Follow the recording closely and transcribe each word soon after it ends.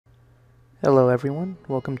Hello everyone,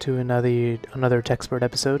 welcome to another TechZpert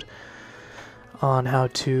episode on how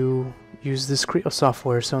to use this Creo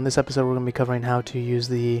software. So in this episode we're going to be covering how to use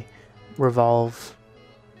the Revolve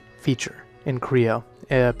feature in Creo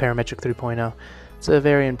Parametric 3.0. It's a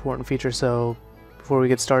very important feature, so before we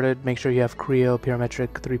get started, make sure you have Creo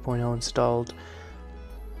Parametric 3.0 installed.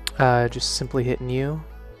 Just simply hit New.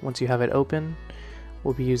 Once you have it open,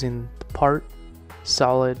 we'll be using the part,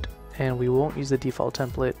 solid, and we won't use the default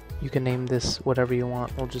template. You can name this whatever you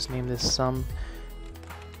want. We'll just name this Sum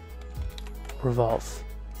Revolve.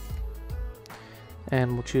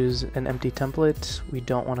 And we'll choose an empty template. We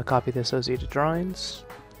don't want to copy the associated drawings.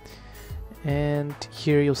 And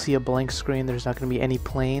here you'll see a blank screen. There's not going to be any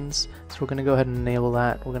planes. So we're going to go ahead and enable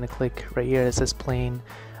that. We're going to click right here that says plane.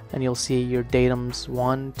 And you'll see your datums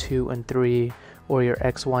 1, 2, and 3, or your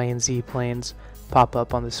X, Y, and Z planes pop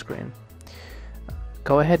up on the screen.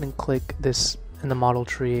 Go ahead and click this in the model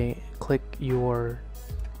tree, click your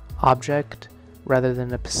object rather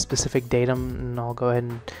than a specific datum, and I'll go ahead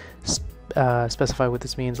and specify what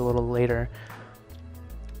this means a little later.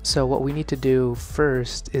 So what we need to do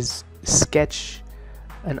first is sketch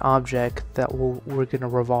an object that we're going to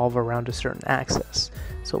revolve around a certain axis.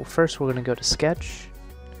 So first we're going to go to sketch.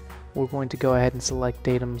 We're going to go ahead and select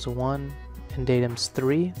datums 1 and datums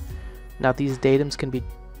 3. Now these datums can be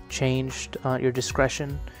changed at your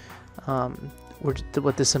discretion.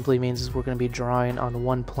 What this simply means is we're going to be drawing on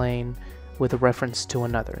one plane with a reference to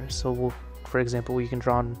another. So for example, we can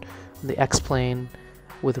draw on the X plane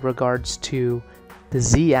with regards to the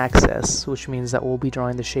Z axis, which means that we'll be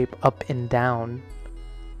drawing the shape up and down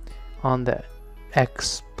on the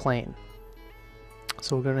X plane.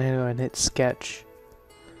 So we're going to go and hit sketch.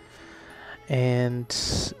 And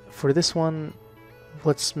for this one,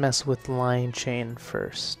 let's mess with line chain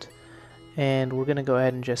first. And we're going to go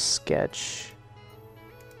ahead and just sketch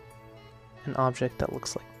an object that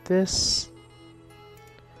looks like this,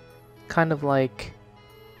 kind of like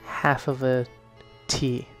half of a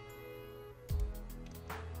T,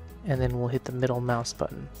 and then we'll hit the middle mouse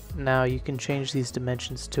button. Now you can change these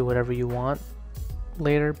dimensions to whatever you want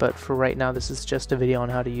later, but for right now this is just a video on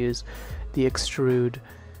how to use the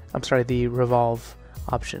the revolve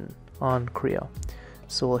option on Creo.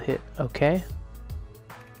 So we'll hit OK.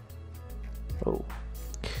 Oh.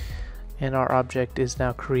 And our object is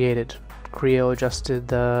now created. Creo adjusted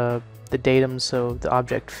the datum so the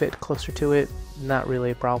object fit closer to it. Not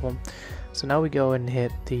really a problem. So now we go and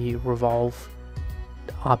hit the revolve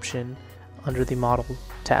option under the model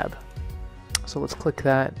tab. So let's click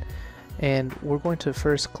that, and we're going to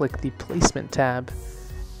first click the placement tab,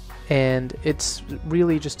 and it's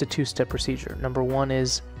really just a two-step procedure. Number one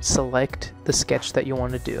is select the sketch that you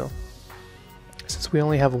want to do. Since we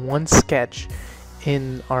only have one sketch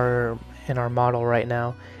in our model right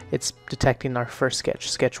now, it's detecting our first sketch,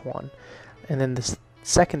 sketch 1. And then the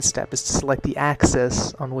second step is to select the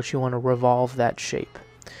axis on which you want to revolve that shape.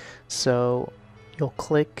 So you'll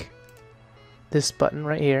click this button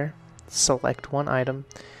right here, select one item,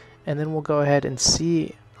 and then we'll go ahead and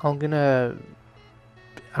see. I don't know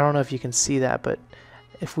if you can see that, but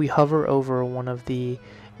if we hover over one of the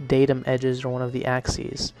datum edges or one of the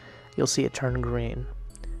axes, you'll see it turn green.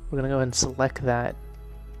 We're going to go ahead and select that,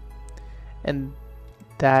 and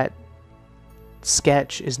that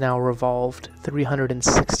sketch is now revolved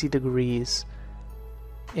 360 degrees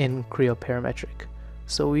in Creo Parametric.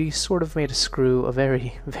 So we sort of made a screw, a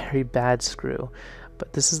very, very bad screw,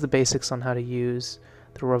 but this is the basics on how to use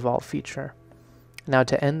the revolve feature. Now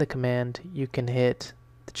to end the command, you can hit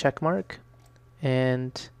the check mark,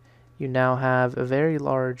 and you now have a very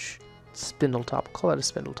large spindle top. Call it a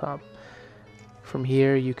spindle top. From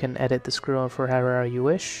here you can edit the screw for however you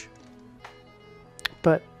wish,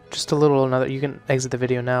 but just you can exit the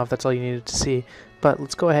video now if that's all you needed to see, but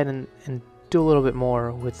let's go ahead and do a little bit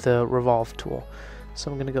more with the revolve tool. So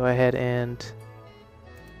I'm going to go ahead and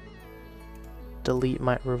delete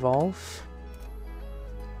my revolve,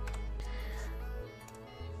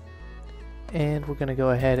 and we're going to go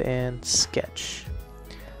ahead and sketch.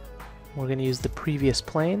 We're going to use the previous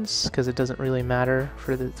planes because it doesn't really matter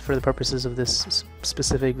for the purposes of this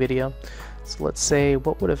specific video. So let's say,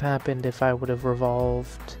 what would have happened if I would have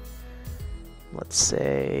revolved, let's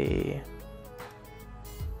say,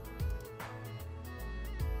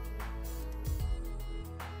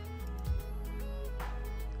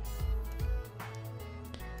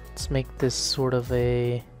 let's make this sort of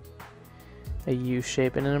a U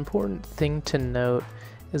shape. And an important thing to note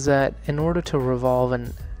is that in order to revolve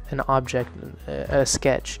an object, a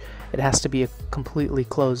sketch, it has to be a completely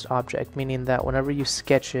closed object, meaning that whenever you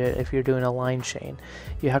sketch it, if you're doing a line chain,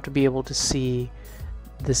 you have to be able to see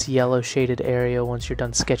this yellow shaded area once you're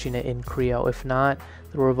done sketching it in Creo. If not,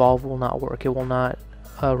 the revolve will not work. It will not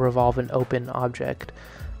revolve an open object.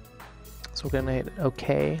 So we're gonna hit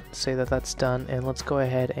OK, say that that's done, and let's go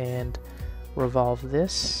ahead and revolve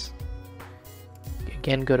this.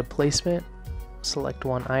 Again, go to placement, select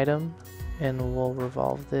one item, and we'll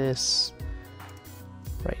revolve this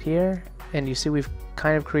right here. And you see we've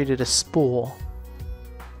kind of created a spool.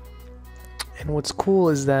 And what's cool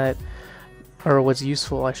is that, or what's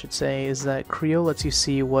useful I should say, is that Creo lets you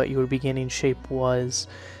see what your beginning shape was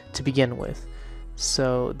to begin with.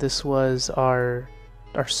 So this was our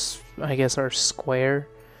I guess our square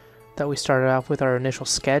that we started off with, our initial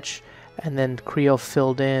sketch, and then Creo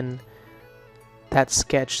filled in that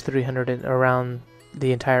sketch 300 around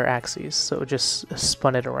the entire axis, so it just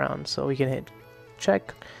spun it around. So we can hit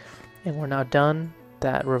check, and we're now done.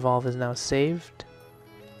 That revolve is now saved,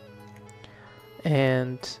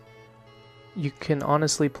 and you can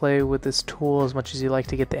honestly play with this tool as much as you like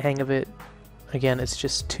to get the hang of it. Again, it's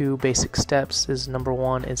just two basic steps. Number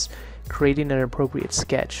one is creating an appropriate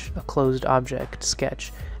sketch, a closed object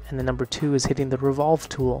sketch, and then number two is hitting the revolve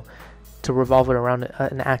tool to revolve it around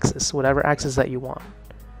an axis, whatever axis that you want,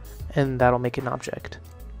 and that'll make an object.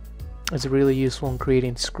 It's really useful in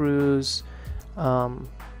creating screws,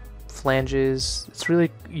 flanges. It's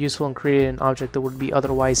really useful in creating an object that would be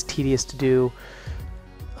otherwise tedious to do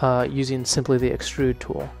using simply the extrude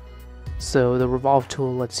tool. So the revolve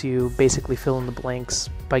tool lets you basically fill in the blanks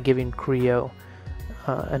by giving Creo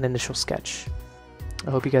an initial sketch.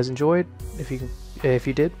 I hope you guys enjoyed. If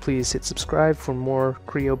you did, please hit subscribe for more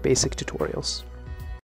Creo basic tutorials.